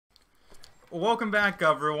welcome back,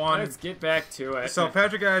 everyone. Let's get back to it. So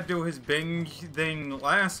Patrick had to do his Bing thing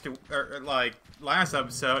last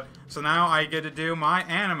episode, so now I get to do my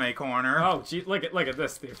anime corner. Oh, gee, look at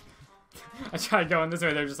this, Steve. I tried going this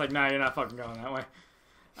way. They're just like, nah, you're not fucking going that way.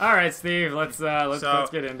 All right, Steve. Let's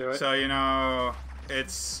get into it. So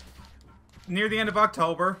it's near the end of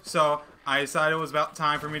October, so I decided it was about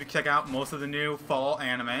time for me to check out most of the new fall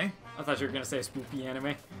anime. I thought you were gonna say spooky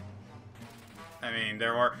anime. I mean,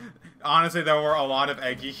 there were a lot of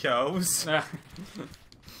eggy shows.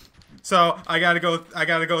 So I gotta go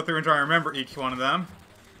through and try to remember each one of them.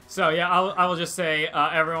 So yeah, I will just say,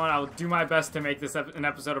 everyone, I will do my best to make this an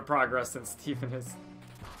episode of progress. Since Stephen is.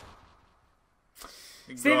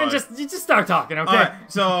 Stephen, just start talking, okay? Alright,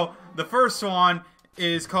 so the first one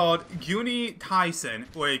is called Guni Tyson,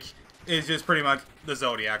 which is just pretty much the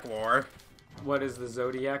Zodiac War. What is the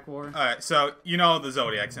Zodiac War? Alright, so you know the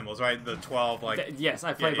Zodiac symbols, right? The 12, like... Yes,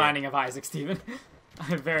 I play Binding of Isaac, Stephen.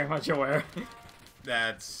 I'm very much aware.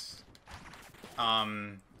 That's...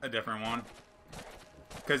 a different one.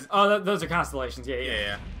 Cause... Oh, those are constellations,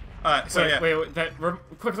 yeah. Alright, so wait,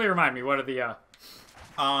 quickly remind me, what are the,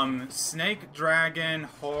 snake, dragon,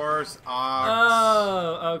 horse, ox...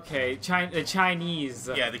 Oh, okay. The Chinese...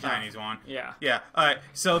 yeah, the Chinese one. Yeah. Yeah, alright,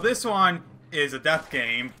 so this one is a death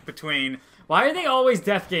game between... Why are they always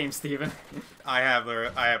death games, Steven? I have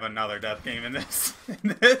another death game in this. Oh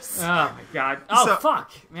my god. Oh, so,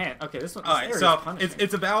 fuck. Man, okay, this one alright, so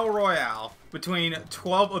it's a battle royale between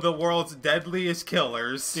 12 of the world's deadliest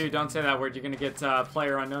killers. Dude, don't say that word. You're gonna get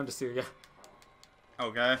player unknown to sue you.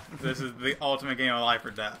 Okay, this is the ultimate game of life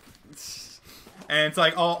or death. And it's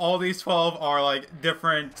like all these 12 are like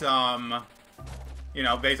different, based on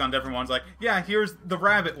different ones. Like, yeah, here's the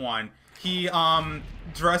rabbit one. He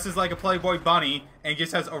dresses like a Playboy bunny and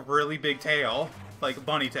just has a really big tail, like a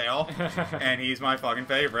bunny tail, and he's my fucking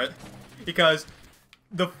favorite. Because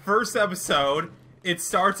the first episode, it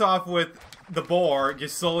starts off with the boar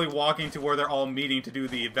just slowly walking to where they're all meeting to do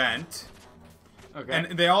the event. Okay.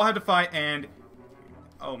 And they all had to fight, and...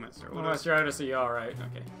 Oh, Mister. Oh, Mr. Otis, are you alright?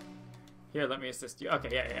 Okay. Here, let me assist you. Okay,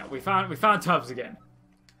 yeah. We found Tubbs again.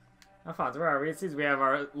 Alphonse, where are we? It seems we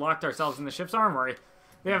have locked ourselves in the ship's armory.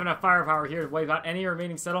 We have enough firepower here to wipe out any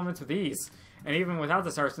remaining settlements with ease. And even without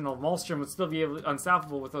this arsenal, Malmstrom would still be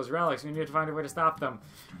unstoppable with those relics. We need to find a way to stop them.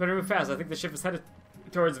 Better move fast. I think the ship is headed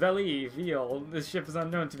towards Veal. This ship is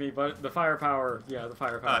unknown to me, but the firepower... Yeah, the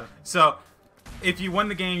firepower. So, if you win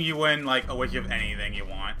the game, you win, like, a wish of anything you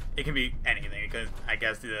want. It can be anything, because I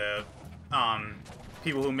guess the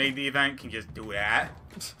people who made the event can just do that.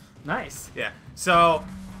 Nice. Yeah. So,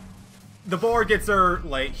 the boar gets there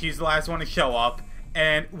late. He's the last one to show up.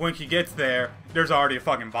 And when she gets there, there's already a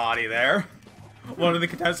fucking body there. One of the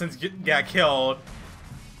contestants got killed.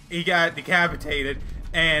 He got decapitated.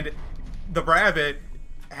 And the rabbit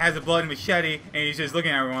has a bloody machete, and he's just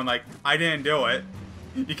looking at everyone like, I didn't do it.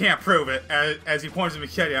 You can't prove it. As he points his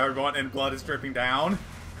machete at everyone, and blood is dripping down.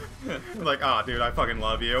 Like, oh, dude, I fucking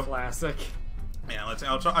love you. Classic. Yeah,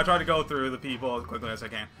 I'll try to go through the people as quickly as I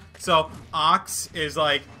can. So, Ox is,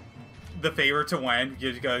 like, the favorite to win,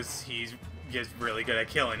 because he's just really good at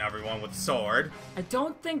killing everyone with a sword. I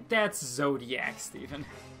don't think that's Zodiac, Stephen.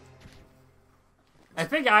 I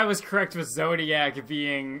think I was correct with Zodiac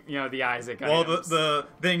being, the Isaac Well, items. the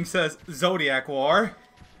thing says Zodiac War,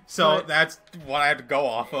 so but that's what I had to go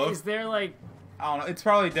off of. Is there, like... I don't know, it's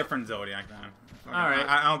probably a different Zodiac then. Alright.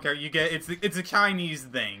 I don't care, it's a Chinese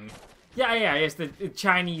thing. Yeah, it's the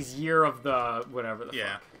Chinese year of the whatever the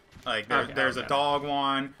fuck. Like, there's a dog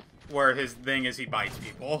one, where his thing is he bites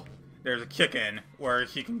people. There's a chicken, where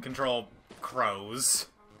he can control crows.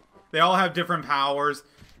 They all have different powers,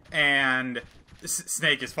 and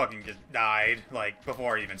Snake just fucking just died, like,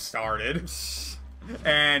 before he even started.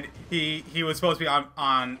 And he was supposed to be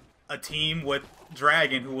on a team with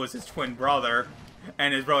Dragon, who was his twin brother,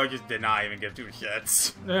 and his brother just did not even give two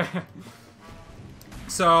shits.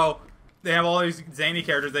 So, they have all these zany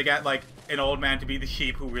characters. They got, like, an old man to be the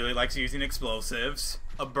sheep who really likes using explosives.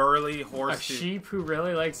 A burly horse. A sheep who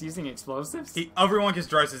really likes using explosives? Everyone just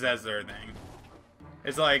dresses as their thing.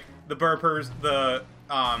 It's like the the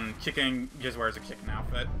chicken just wears a chicken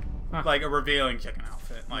outfit. Huh. Like a revealing chicken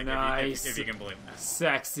outfit. Like nice. if you can believe that.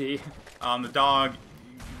 Sexy. The dog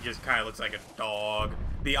just kind of looks like a dog.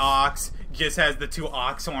 The ox just has the two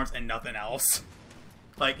ox horns and nothing else.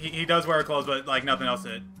 Like he does wear clothes, but like nothing else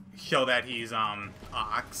to show that he's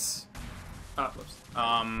ox. Whoops.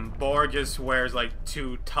 Boar just wears like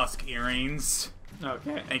 2 tusk earrings.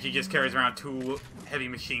 Okay. And she just carries around 2 heavy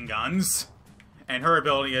machine guns. And her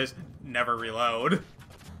ability is never reload.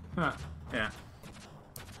 Huh. Yeah.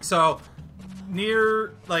 So,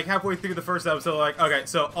 near, like, halfway through the first episode, like, okay,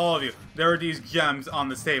 so all of you, there are these gems on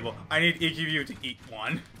this table. I need each of you to eat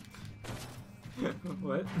one.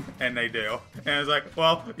 What? And they do. And it's like,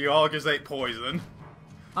 well, you all just ate poison.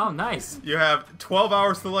 Oh, nice. You have 12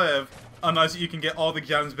 hours to live, unless you can get all the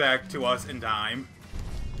gems back to us in time.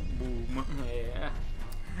 Boom. Yeah.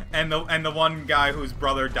 And the one guy whose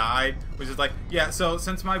brother died was just like, yeah, so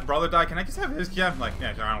since my brother died, can I just have his gem? Like,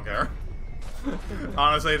 yeah, sure, I don't care.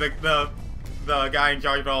 Honestly, the guy in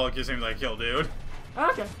charge of it all just seems like a chill dude.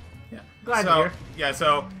 Okay. Yeah. Glad to hear. Yeah,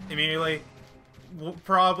 so immediately,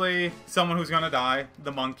 probably someone who's gonna die,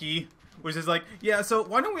 the monkey, which is like, yeah, so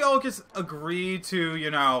why don't we all just agree to,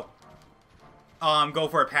 you know, go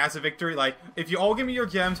for a passive victory? Like, if you all give me your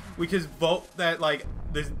gems, we just vote that, like,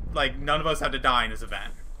 this, like, none of us have to die in this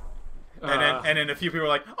event. And then a few people were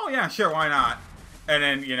like, oh yeah, sure, why not? And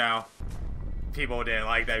then, you know, people didn't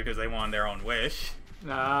like that because they wanted their own wish.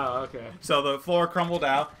 Oh, okay. So the floor crumbled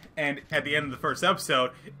out, and at the end of the first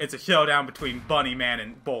episode, it's a showdown between Bunny Man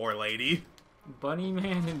and Boar Lady. Bunny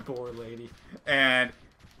Man and Boar Lady. And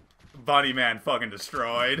Bunny Man fucking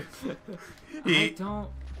destroyed. I don't...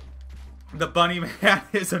 The Bunny Man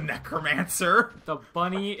is a necromancer. The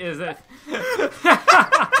bunny is a...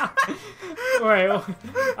 Wait,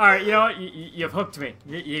 alright, you know what? You've hooked me.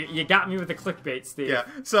 You got me with the clickbait, Steve. Yeah,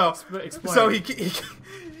 so... Explain. So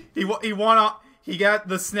he got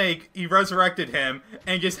the snake, he resurrected him,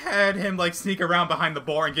 and just had him, like, sneak around behind the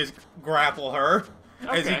boar and just grapple her.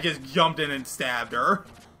 As he just jumped in and stabbed her.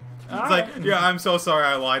 It's like, yeah, I'm so sorry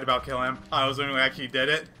I lied about killing him. I was the one who actually did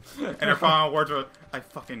it. And her final words were, I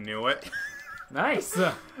fucking knew it. Nice.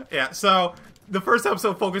 Yeah, so the first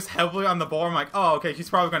episode focused heavily on the boar. I'm like, oh, okay, she's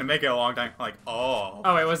probably going to make it a long time. I'm like, oh.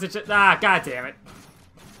 Oh, wait, was it just... Ah, god damn it.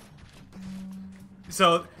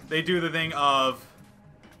 So they do the thing of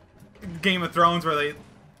Game of Thrones where they...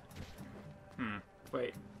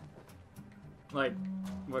 Wait. Like,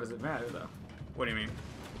 what does it matter, though? What do you mean?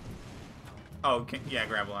 Oh, yeah,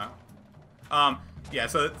 grapple out. Yeah,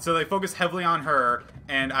 so they focus heavily on her,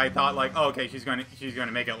 and I thought like, oh, okay, she's gonna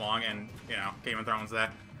make it long, and you know, Game of Thrones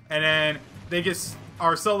that, and then they just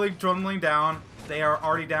are slowly dwindling down. They are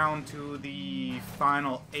already down to the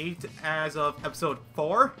final 8 as of episode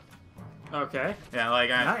 4. Okay. Yeah, like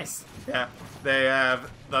nice. Yeah, they have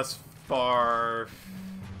thus far.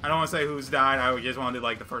 I don't want to say who's died. I just wanted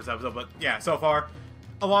like the first episode, but yeah, so far.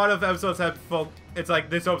 A lot of episodes have it's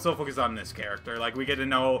like this episode focuses on this character. Like we get to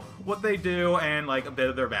know what they do and like a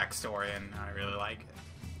bit of their backstory, and I really like it.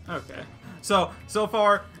 Okay. So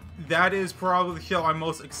far, that is probably the show I'm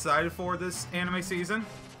most excited for this anime season.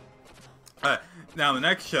 Now the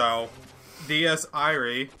next show, DS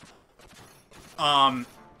Irie. I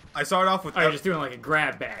started off with. Oh, you're just doing like a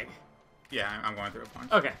grab bag. Yeah, I'm going through a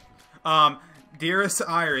bunch. Okay. Dearest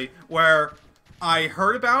Irie, where I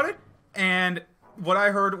heard about it and. What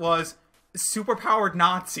I heard was superpowered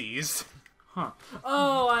Nazis. Huh.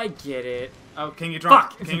 Oh, I get it. Oh, can you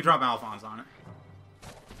drop Alphonse on it?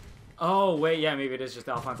 Oh, wait, yeah, maybe it is just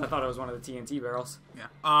Alphonse. I thought it was one of the TNT barrels.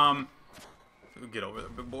 Yeah. Get over there,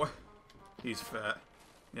 big boy. He's fat.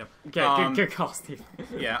 Yep. Okay, good call, Steve.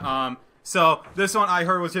 Yeah, so this one I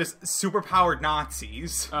heard was just superpowered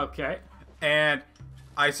Nazis. Okay. And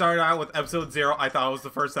I started out with episode 0. I thought it was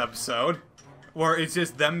the first episode. Where it's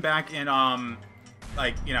just them back in,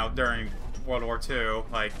 like, you know, during World War II,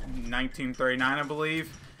 like 1939, I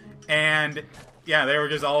believe. And yeah, they were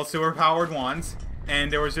just all superpowered ones. And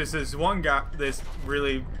there was just this one guy, this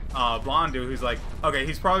really blonde dude, who's like, okay,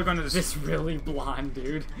 he's probably going to this really blonde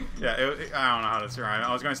dude. Yeah, I don't know how to describe it.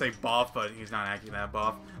 I was going to say buff, but he's not actually that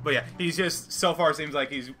buff. But yeah, he's just so far seems like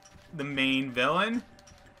he's the main villain.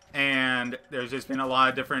 And there's just been a lot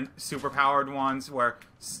of different superpowered ones where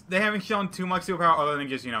they haven't shown too much superpower other than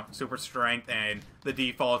just, you know, super strength and the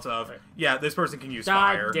defaults of, yeah, this person can use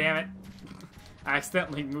fire. God damn it. I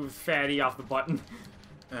accidentally moved Fatty off the button.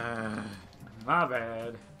 My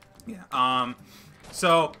bad. Yeah,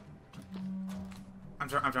 so, I'm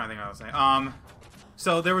trying to think what I was saying.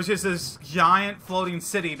 So there was just this giant floating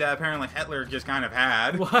city that apparently Hitler just kind of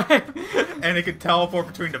had. What? And it could teleport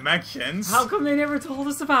between dimensions. How come they never told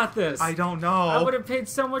us about this? I don't know. I would have paid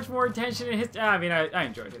so much more attention in history. I mean, I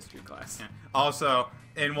enjoyed history class. Yeah. Also,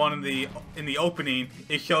 in the opening,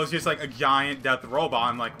 it shows just like a giant death robot.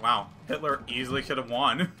 I'm like, wow, Hitler easily should have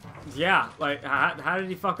won. Yeah, like how did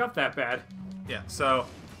he fuck up that bad? Yeah. So.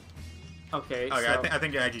 Okay, so I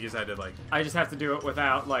think I just had to like. I just have to do it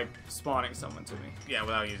without like spawning someone to me. Yeah,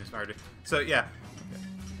 without using Spider. So yeah,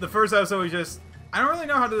 the first episode was just. I don't really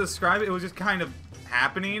know how to describe it. It was just kind of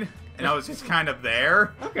happening, and I was just kind of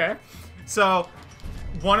there. Okay. So,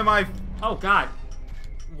 one of my. Oh God.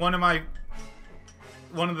 One of my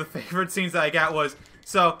one of the favorite scenes that I got was,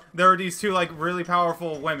 so there were these two, like, really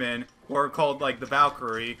powerful women who are called, like, the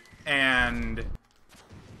Valkyrie, and...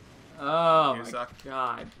 Oh, my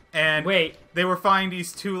God. And wait, they were fighting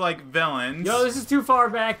these two, like, villains. Yo, this is too far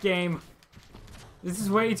back, game. This is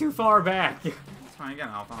way too far back. It's fine again,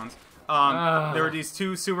 Alphonse. There were these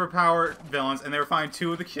two superpowered villains, and they were fighting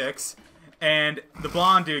two of the chicks, and the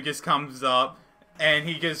blonde dude just comes up, and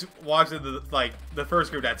he just walks into the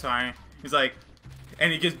first group that's fighting. He's like,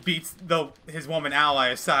 and he just beats his woman ally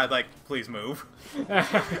aside, like, please move.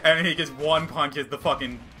 And he just one punches the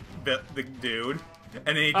fucking the dude.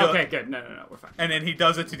 And then he okay, good. No, we're fine. And then he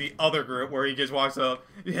does it to the other group where he just walks up,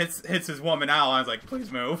 hits his woman ally, and is like,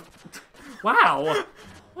 please move. Wow.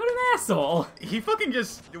 What an asshole. He fucking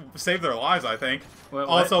just saved their lives, I think. What?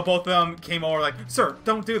 Also, both of them came over like, sir,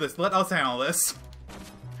 don't do this. Let us handle this.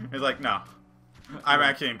 He's like, no. I'm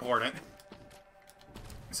actually important.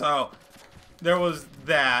 So, there was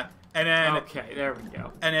that. And then... Okay, there we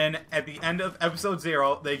go. And then, at the end of episode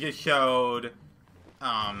 0, they just showed...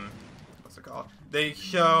 what's it called? They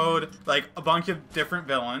showed, like, a bunch of different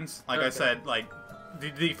villains. Like I said, like, the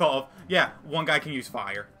default of, yeah, one guy can use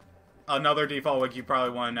fire. Another default, like, you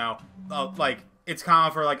probably want to know, like, it's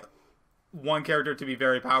common for, like, one character to be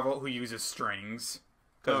very powerful who uses strings.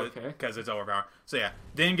 Because it's overpowered. So, yeah,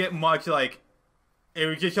 didn't get much, like, it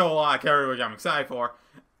would just show a lot of characters, which I'm excited for.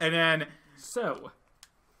 And then... So,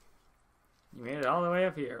 you made it all the way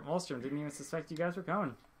up here. Molstrom didn't even suspect you guys were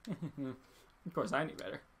coming. Of course, I knew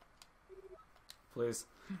better. Please,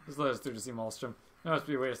 just let us through to see Molstrom. There must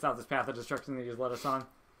be a way to stop this path of destruction that you just let us on.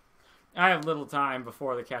 I have little time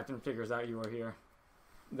before the captain figures out you are here.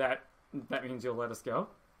 That means you'll let us go?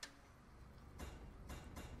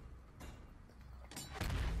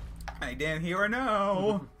 I didn't hear or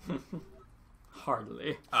no.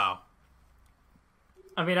 Hardly. Oh.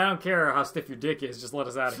 I mean, I don't care how stiff your dick is, just let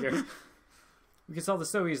us out of here. We can solve this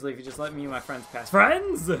so easily if you just let me and my friends pass.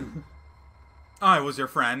 Friends? I was your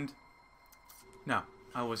friend. No,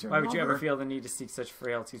 I was your Why would lover. you ever feel the need to seek such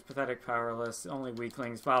frailties? Pathetic, powerless, only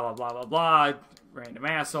weaklings, blah, blah, blah, blah, blah. Random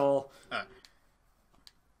asshole.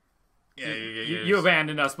 Yeah, you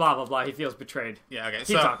abandoned us, blah, blah, blah. He feels betrayed. Yeah, okay.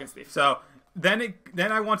 Keep talking, Steve. So, then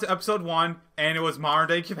I went to episode 1, and it was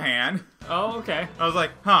modern-day Japan. Oh, okay. I was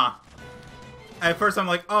like, huh. At first, I'm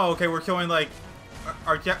like, oh, okay, we're showing, like,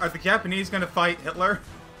 are the Japanese going to fight Hitler?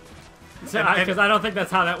 Because I don't think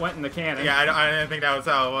that's how that went in the canon. Yeah, I didn't think that was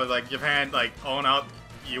how it was. Like, Japan, like, own up,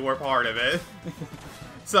 you were part of it.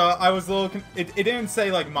 So, I was a little... It didn't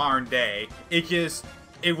say, like, modern day.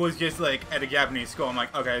 It was just, like, at a Japanese school. I'm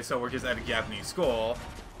like, okay, so we're just at a Japanese school.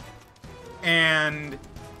 And...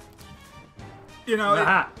 You know...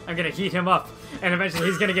 I'm gonna heat him up. And eventually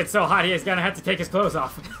he's gonna get so hot he's gonna have to take his clothes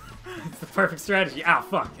off. It's the perfect strategy. Ow,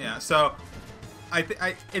 fuck. Yeah, so...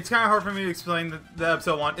 it's kind of hard for me to explain the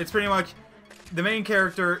episode 1. It's pretty much the main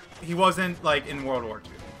character. He wasn't like in World War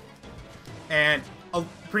II, and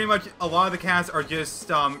pretty much a lot of the cast are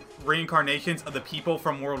just reincarnations of the people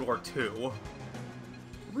from World War II.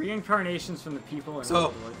 Reincarnations from the people in So,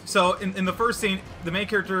 World War II. so in the first scene, the main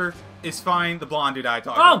character is fine. The blonde dude I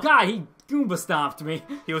talked Oh about. god, he Goomba stomped me.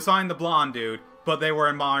 He was fine. The blonde dude, but they were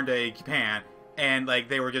in modern day Japan. And, like,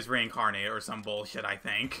 they were just reincarnated or some bullshit, I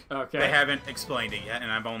think. Okay. They haven't explained it yet, and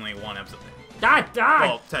I've only one episode. Die!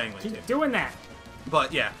 Well, technically Keep two. doing that.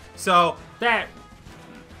 But, yeah. So, That.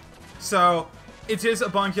 So, it's just a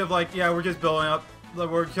bunch of, like, yeah, we're just building up.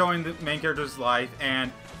 We're showing the main character's life,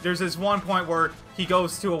 and there's this one point where he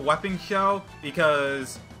goes to a weapon show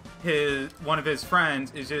because one of his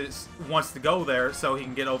friends wants to go there so he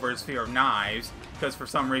can get over his fear of knives, because for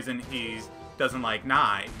some reason he doesn't like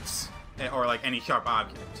knives. Or, like, any sharp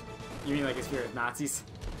object. You mean like his fear of Nazis?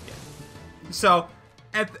 Yeah. So,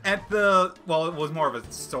 at the... Well, it was more of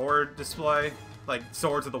a sword display. Like,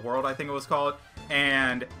 Swords of the World, I think it was called.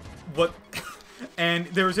 And what... and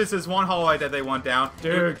there was just this one hallway that they went down.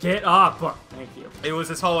 Dude, get up! Thank you. It was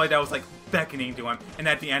this hallway that was, like, beckoning to him. And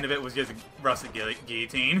at the end of it was just a rusted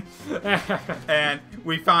guillotine. And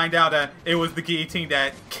we find out that it was the guillotine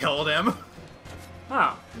that killed him.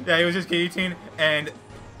 Oh. Yeah, it was just guillotine, and...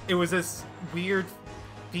 It was this weird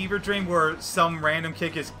fever dream where some random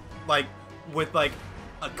chick is, like, with, like,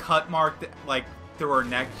 a cut mark, like, through her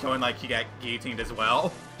neck, showing, like, she got guillotined as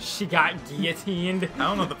well. She got guillotined? I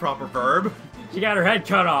don't know the proper verb. She got her head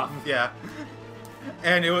cut off. Yeah.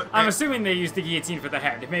 And it was... I'm assuming they used the guillotine for the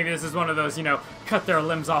head. Maybe this is one of those, cut their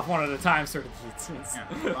limbs off one at a time sort of guillotines.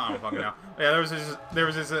 Yeah, I don't fucking know. Yeah,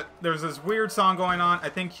 there was this weird song going on. I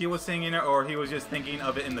think he was singing it, or he was just thinking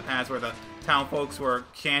of it in the past, where the town folks were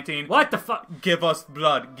chanting, What the fuck? "Give us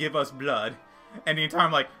blood, give us blood," and the entire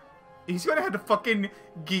time, like, he's gonna have to fucking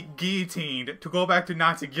get guillotined to go back to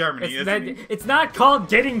Nazi Germany, isn't he? It's not called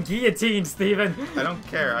getting guillotined, Steven. I don't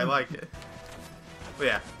care. I like it. But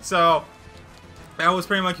yeah, so that was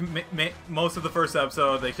pretty much most of the first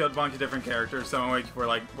episode. They showed a bunch of different characters, some of which were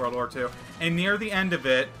like World War II. And near the end of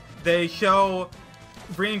it, they show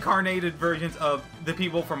reincarnated versions of the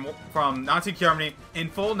people from Nazi Germany in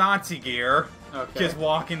full Nazi gear, just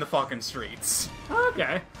walking the fucking streets.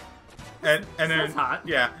 Okay. And then That's hot.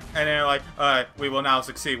 Yeah, and they're like, we will now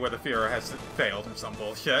succeed where the Führer has failed or some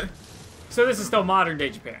bullshit. So this is still modern day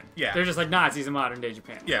Japan. Yeah. They're just like Nazis in modern day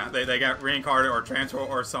Japan. Yeah, they got reincarnated or transferred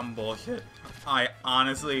or some bullshit. I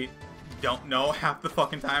honestly don't know half the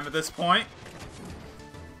fucking time at this point.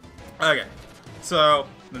 Okay, so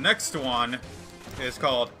the next one is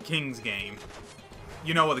called King's Game.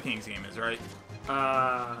 You know what the King's Game is, right?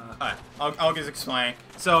 Alright, I'll just explain.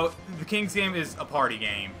 So the King's Game is a party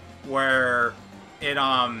game where it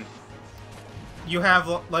you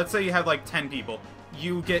have, let's say you have like 10 people.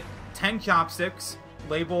 You get 10 chopsticks,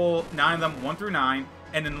 label 9 of them 1 through 9,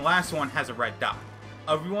 and then the last one has a red dot.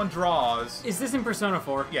 Everyone draws. Is this in Persona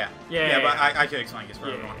 4? Yeah. Yeah, but I can explain this for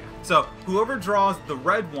everyone. Yeah. So whoever draws the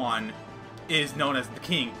red one is known as the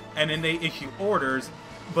king, and then they issue orders,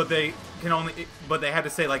 but they have to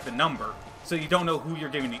say like the number, so you don't know who you're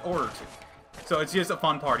giving the order to. So it's just a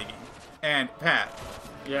fun party game. And Pat,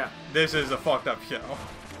 Yeah. this is a fucked up show.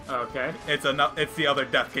 Okay. It's the other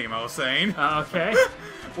death game I was saying. Okay.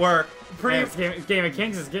 Where Man, Game of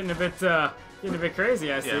Kings is getting a bit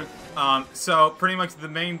crazy, I see. Yeah. So pretty much the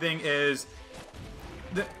main thing is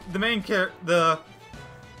the main character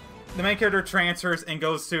transfers and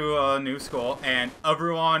goes to a new school, and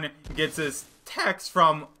everyone gets this text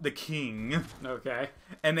from the king. Okay.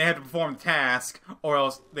 And they have to perform the task, or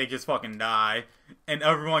else they just fucking die. And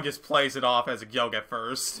everyone just plays it off as a joke at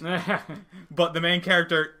first. But the main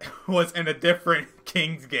character was in a different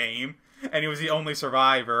King's game, and he was the only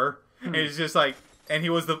survivor. And it's just like, and he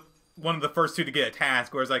was one of the first two to get a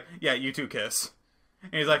task where it's like, yeah, you two kiss.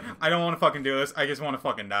 And he's like, I don't want to fucking do this, I just want to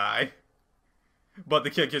fucking die. But the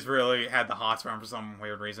kid just really had the hots for him for some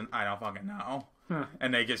weird reason. I don't fucking know.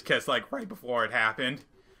 And they just kissed like right before it happened.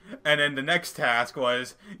 And then the next task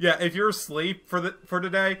was, yeah, if you're asleep for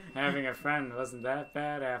today, having a friend wasn't that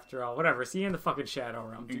bad after all. Whatever. See you in the fucking Shadow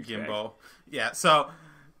Realm. Gimbo. Yeah. So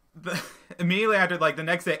immediately after, like the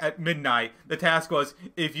next day at midnight, the task was,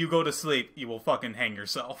 if you go to sleep, you will fucking hang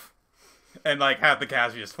yourself. And like half the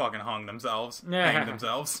cast just fucking hanged themselves.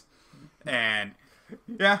 And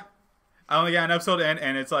yeah, I only got an episode in,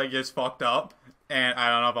 and it's like just fucked up. And I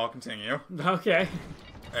don't know if I'll continue. Okay.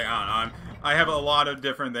 I don't know. I have a lot of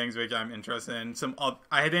different things which I'm interested in.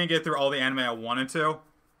 I didn't get through all the anime I wanted to.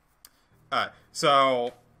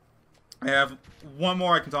 So I have one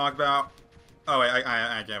more I can talk about. Oh wait,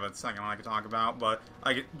 I have a second one I can talk about, but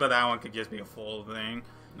that one could just be a full thing.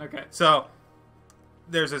 Okay. So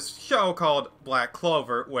there's this show called Black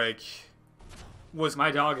Clover, which was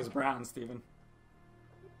my dog is brown, Steven.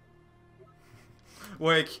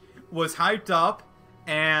 Which was hyped up,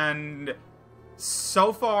 and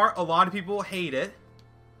so far a lot of people hate it,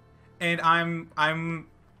 and I'm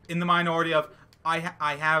in the minority of I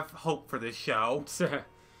have hope for this show.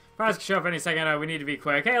 Prize can show up any second. We need to be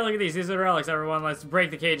quick. Hey, look at these. These are the relics, everyone. Let's break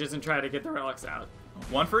the cages and try to get the relics out.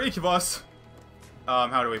 One for each of us.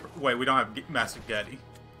 How do we... Wait, we don't have Master Getty.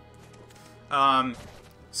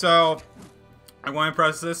 So I want to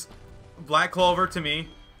press this. Black Clover, to me,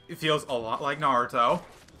 it feels a lot like Naruto.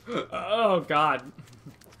 Oh, God.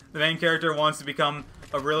 The main character wants to become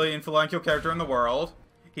a really influential character in the world.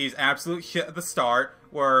 He's absolute shit at the start,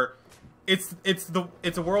 where it's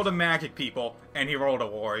a world of magic people, and he rolled a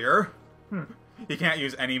warrior. He can't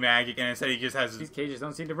use any magic, and instead he just has... These cages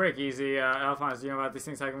don't seem to break easy. Alphonse, you know about these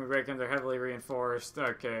things? How can we break them? They're heavily reinforced.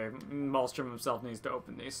 Okay, Maelstrom himself needs to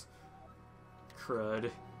open these. Crud.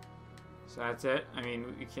 So that's it? I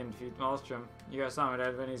mean, we can defeat Maelstrom. You guys saw him at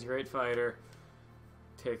Advent, he's a great fighter.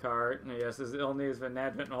 Take heart. Yes, this is ill news, but in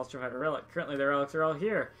Advent, Maelstrom had a relic. Currently, the relics are all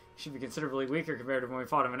here. He should be considerably weaker compared to when we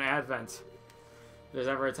fought him in Advent. If there's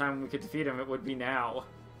ever a time when we could defeat him, it would be now.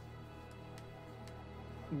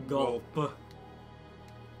 Gulp.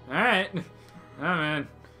 Alright. Oh, man.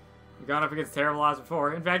 We've gone up against terrible odds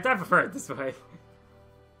before. In fact, I prefer it this way.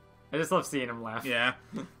 I just love seeing him laugh. Yeah.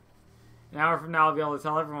 An hour from now, I'll be able to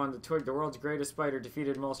tell everyone that Twig, the world's greatest spider,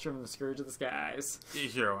 defeated Maelstrom and the Scourge of the Skies.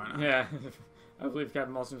 Sure, why not? Yeah. I believe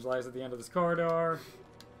Captain Maelstrom's lies at the end of this corridor.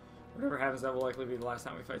 Whatever happens, that will likely be the last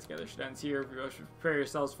time we fight together. Should end here. You should prepare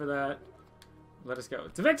yourselves for that. Let us go.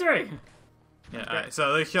 To victory! Yeah, okay.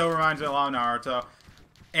 So this show reminds me a lot of Naruto.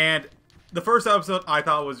 And the first episode I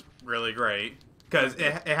thought was really great. because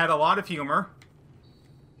it had a lot of humor.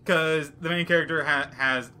 Because the main character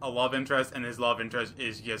has a love interest, and his love interest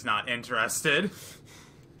is just not interested.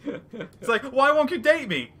 It's like, why won't you date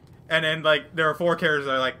me? And then, like, there are 4 characters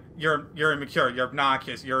that are like, you're immature, you're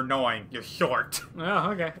obnoxious, you're annoying, you're short.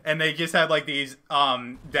 Oh, okay. And they just had, like, these,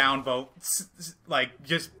 downvotes, like,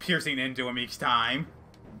 just piercing into him each time.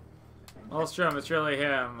 Maelstrom, it's really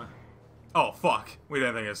him. Oh, fuck. We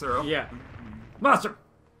didn't think it through. Yeah. Maelstrom!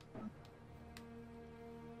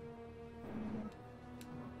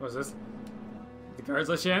 What's this? The guards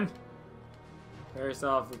let you in? Prepare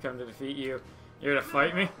yourself, we come to defeat you. You're to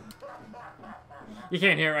fight me? You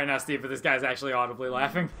can't hear it right now, Steve, but this guy's actually audibly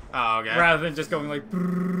laughing. Oh, okay. Rather than just going like,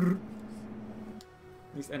 brrr.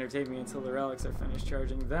 At least entertain me until the relics are finished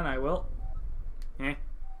charging, then I will. Eh?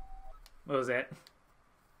 What was that?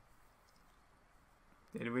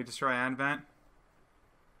 Did we destroy Advent?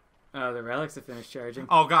 Oh, the relics are finished charging.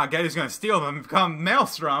 Oh god, Getty's gonna steal them and become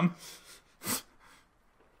Maelstrom.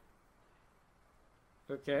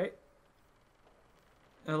 Okay.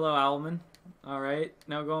 Hello, Owlman. Alright,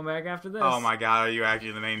 now going back after this. Oh my god, are you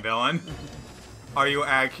actually the main villain? Are you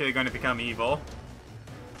actually going to become evil?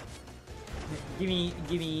 Gimme,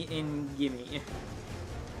 and gimme.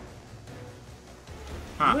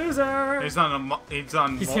 Huh. Loser! He's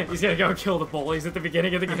He's gonna go kill the bullies at the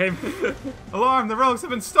beginning of the game. Alarm, the relics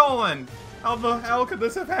have been stolen! How the hell could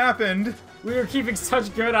this have happened? We were keeping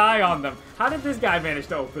such good eye on them. How did this guy manage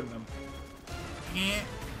to open them?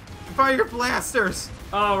 Fire your blasters!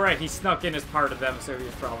 Oh, right, he snuck in as part of them, so he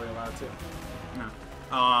was probably allowed to. No.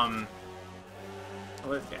 Oh,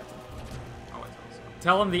 there's Captain.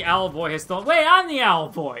 Tell him the Owlboy has stolen. Wait, I'm the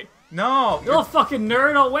Owlboy! No! You little fucking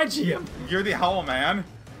nerd, I'll wedgie him! You're the Owl Man.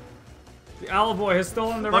 The Owlboy has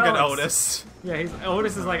stolen the Look relics. at Otis. Yeah,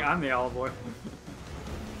 Otis is like, I'm the Owlboy.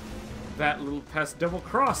 That little pest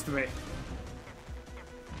double-crossed me.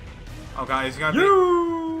 Oh god, he's gonna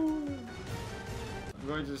I'm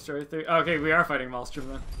going to destroy 3. Okay, we are fighting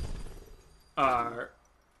Maelstrom then.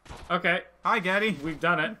 Okay. Hi, Getty. We've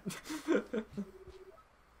done it.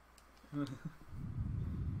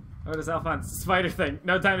 Otis Alphonse, spider thing.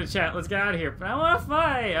 No time to chat. Let's get out of here. But I want to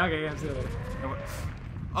fight. Okay, yeah, see you later.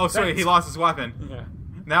 Oh, sorry, he lost his weapon. Yeah.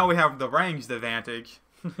 Now we have the ranged advantage.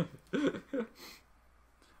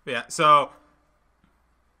 Yeah, so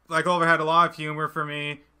like Clover had a lot of humor for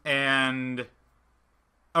me, and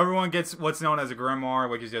everyone gets what's known as a grimoire,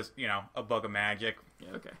 which is just, you know, a book of magic.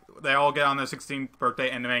 Yeah, okay. They all get on their 16th birthday,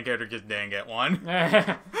 and the main character just didn't get one.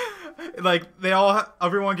 Like,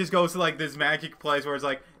 everyone just goes to, like, this magic place where it's,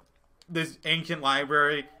 like, this ancient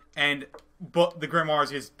library, and the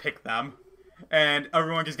grimoires just pick them. And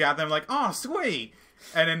everyone just got them, like, oh, sweet!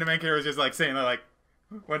 And then the main character is just, like, sitting there, like,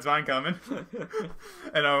 when's mine coming?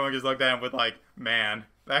 And everyone just looked at him with, like, man,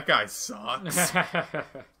 that guy sucks.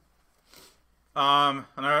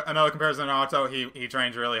 Another comparison to Naruto, he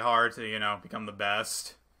trains really hard to, you know, become the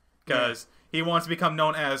best. Because he wants to become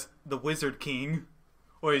known as the Wizard King.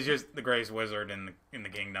 Or he's just the greatest wizard in the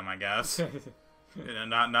kingdom, I guess.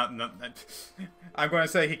 not, I'm going to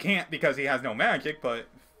say he can't because he has no magic, but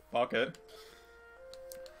fuck it.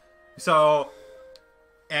 So,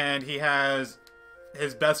 and he has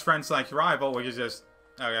his best friend / rival, which is just,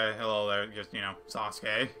 okay, hello there, just, you know,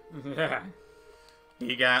 Sasuke. Yeah.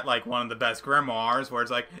 He got, like, one of the best grimoires where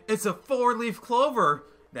it's like, it's a 4-leaf clover!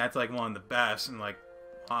 That's, like, one of the best, and, like,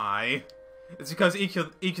 why? It's because each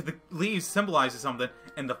of the leaves symbolizes something,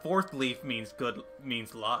 and the 4th leaf means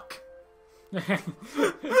luck.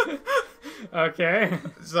 Okay.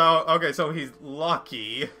 So he's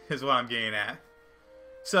lucky, is what I'm getting at.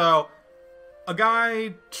 So, a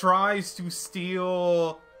guy tries to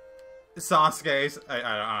steal Sasuke's, I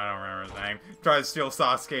don't remember his name, tries to steal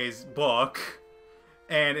Sasuke's book,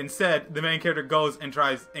 and instead, the main character goes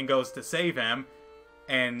to save him,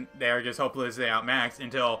 and they're just hopelessly outmatched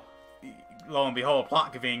until, lo and behold,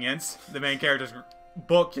 plot convenience, the main character's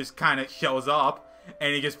book just kind of shows up,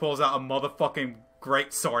 and he just pulls out a motherfucking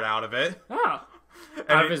greatsword out of it. Oh. And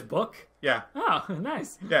out of his book? Yeah. Oh,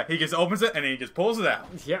 nice. Yeah, he just opens it, and he just pulls it out.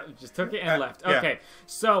 Yeah, just took it and left. Yeah. Okay,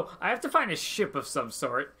 so I have to find a ship of some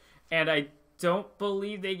sort, and I don't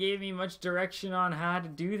believe they gave me much direction on how to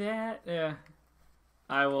do that.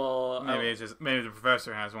 I will... Maybe the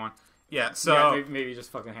professor has one. Yeah, so... Yeah, maybe he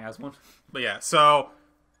just fucking has one. But yeah, so...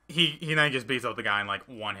 He then just beats up the guy in, like,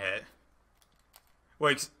 one hit.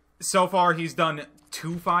 Which, so far, he's done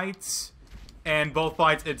 2 fights, and both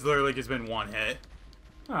fights, it's literally just been 1 hit.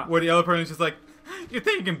 Huh. Where the other person's just like, you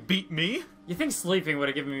think you can beat me? You think sleeping would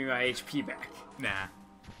have given me my HP back? Nah.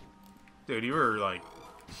 Dude, you were, like,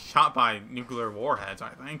 shot by nuclear warheads, I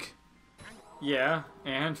think. Yeah,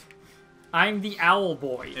 and... I'm the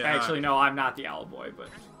Owlboy. Yeah, Actually, no, I'm not the Owlboy, but...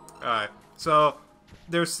 Alright, so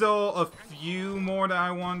there's still a few more that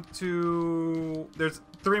I want to... There's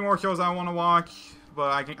 3 more shows I want to watch,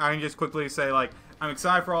 but I can just quickly say, like, I'm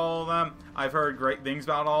excited for all of them. I've heard great things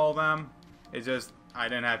about all of them. It's just, I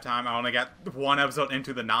didn't have time. I only got 1 episode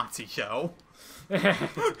into the Nazi show.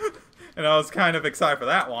 And I was kind of excited for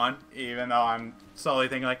that one, even though I'm slowly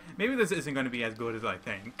thinking, like, maybe this isn't going to be as good as I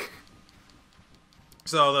think.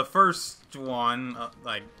 So the first one,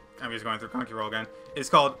 like, I'm just going through Crunchyroll again, is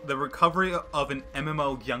called The Recovery of an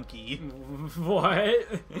MMO Junkie. What?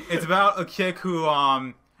 It's about a chick who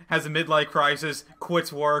has a midlife crisis,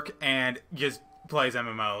 quits work, and just plays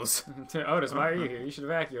MMOs. Otis, why are you here? You should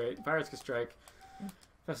evacuate. Pirates could strike.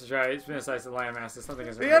 Professor's right. It's been a size of landmasses. Something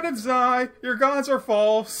is The end's die. Your gods are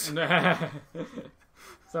false. Someone's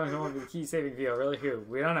going to be the key saving VO. Really? Who?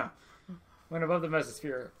 We don't know. Went above the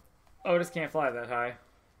mesosphere. Otis can't fly that high.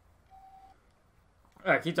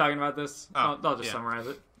 Alright, keep talking about this. I'll just summarize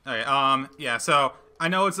it. Okay, yeah, so I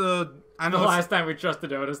know it's a... I know the last time we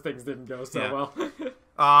trusted Otis, things didn't go so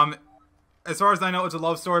well. As far as I know, it's a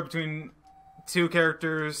love story between 2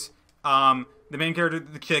 characters. The main character,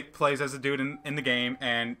 the chick, plays as a dude in the game,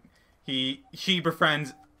 and she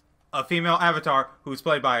befriends a female avatar who's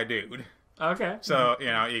played by a dude. Okay. So, you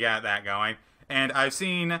know, you got that going. And I've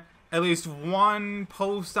seen at least 1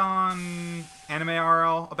 post on Anime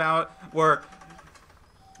RL about where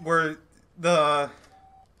the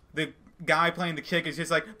guy playing the chick is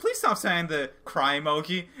just like, please stop saying the cry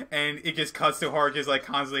emoji, and it just cuts to her just like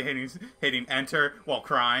constantly hitting enter while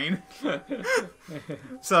crying.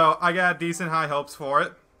 So I got decent high hopes for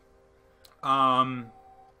it.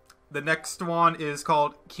 The next one is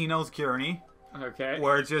called Kino's Journey. Okay.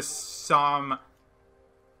 Where just some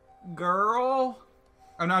girl,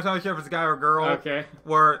 I'm not entirely sure if it's a guy or a girl. Okay.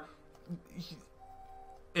 Where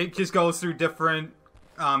it just goes through different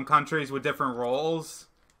countries with different roles.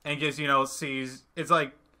 And just, you know, sees... It's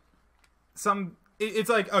like... It's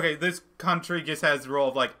like, okay, this country just has the role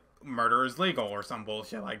of, like, murder is legal or some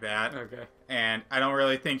bullshit like that. Okay. And I don't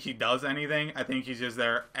really think she does anything. I think she's just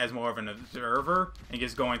there as more of an observer and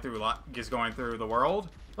just going through the world.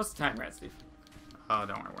 What's the time, Rat Steve? Don't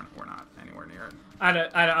worry, we're not anywhere near it.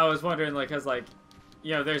 I was wondering, like, because, like,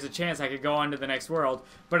 you know, there's a chance I could go on to the next world,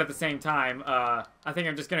 but at the same time, I think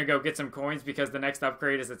I'm just gonna go get some coins because the next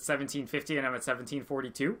upgrade is at 1750 and I'm at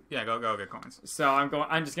 1742. Yeah, go get coins. So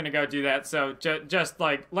I'm just gonna go do that. So just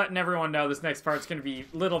like letting everyone know this next part's gonna be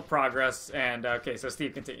little progress. And okay, so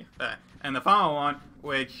Steve, continue. And the final one,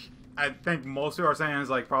 which I think most people are saying is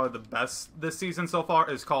like probably the best this season so far,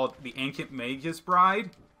 is called The Ancient Magus Bride,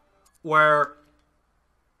 where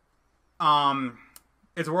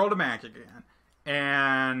it's a world of magic again.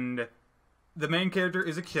 And the main character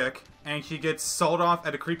is a chick, and she gets sold off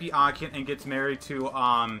at a creepy auction and gets married to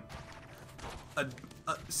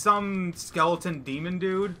some skeleton demon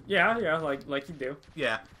dude. Yeah, like you do.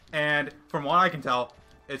 Yeah, and from what I can tell,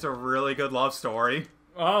 it's a really good love story.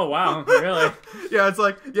 Oh wow, really? Yeah, it's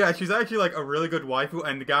like, yeah, she's actually like a really good waifu,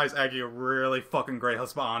 and the guy's actually a really fucking great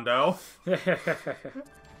husbando.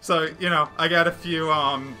 So, you know, I got a few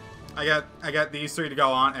I got these 3 to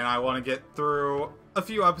go on, and I want to get through a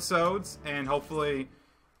few episodes and hopefully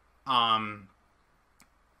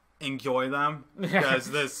enjoy them,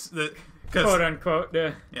 because quote unquote.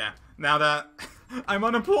 Yeah, now that I'm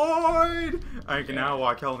unemployed, I can now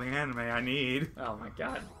watch all the anime I need. Oh my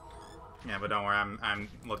god. Yeah, but don't worry, I'm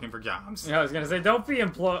looking for jobs. Yeah, I was gonna say, don't be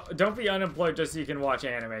unemployed just so you can watch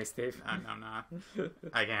anime, Steve. I'm not.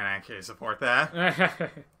 I can't actually support that.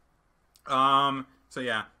 So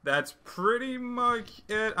yeah, that's pretty much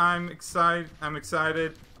it. I'm excited.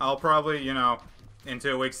 I'll probably, you know, in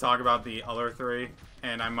 2 weeks talk about the other 3,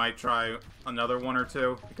 and I might try another 1 or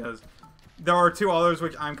 2, because there are 2 others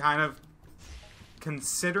which I'm kind of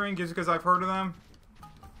considering just because I've heard of them.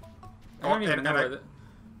 I don't even know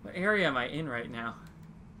what area am I in right now?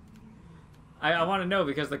 I want to know,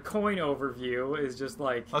 because the coin overview is just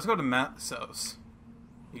like... Let's go to Mesos.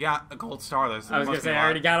 You got a gold star. I was going to say, I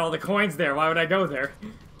already got all the coins there. Why would I go there?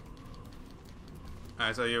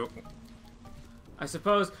 Alright, so you... I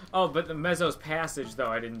suppose... Oh, but the Mesos Passage, though,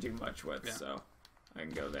 I didn't do much with, yeah. So I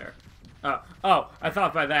can go there. Oh, I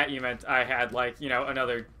thought by that you meant I had, like, you know,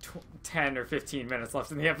 another 10 or 15 minutes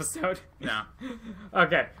left in the episode. No.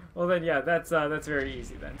 Okay. Well, then, yeah, that's very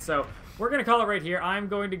easy, then. So, we're going to call it right here. I'm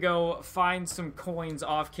going to go find some coins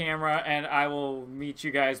off camera, and I will meet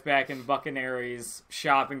you guys back in Buccaneery's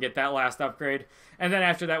shop and get that last upgrade. And then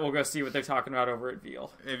after that, we'll go see what they're talking about over at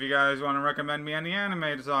Veal. If you guys want to recommend me any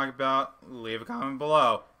anime to talk about, leave a comment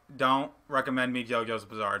below. Don't recommend me JoJo's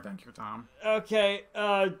Bizarre Adventure, Tom. Okay,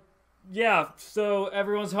 yeah, so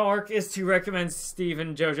everyone's homework is to recommend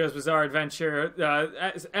Steven JoJo's Bizarre Adventure,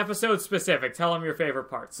 episode specific. Tell them your favorite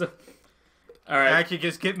parts. All right. Actually,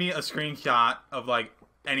 just give me a screenshot of, like,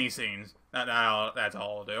 any scenes. That's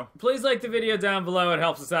all I'll do. Please like the video down below. It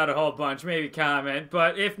helps us out a whole bunch. Maybe comment.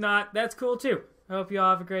 But if not, that's cool too. I hope you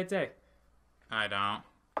all have a great day. I don't.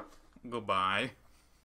 Goodbye.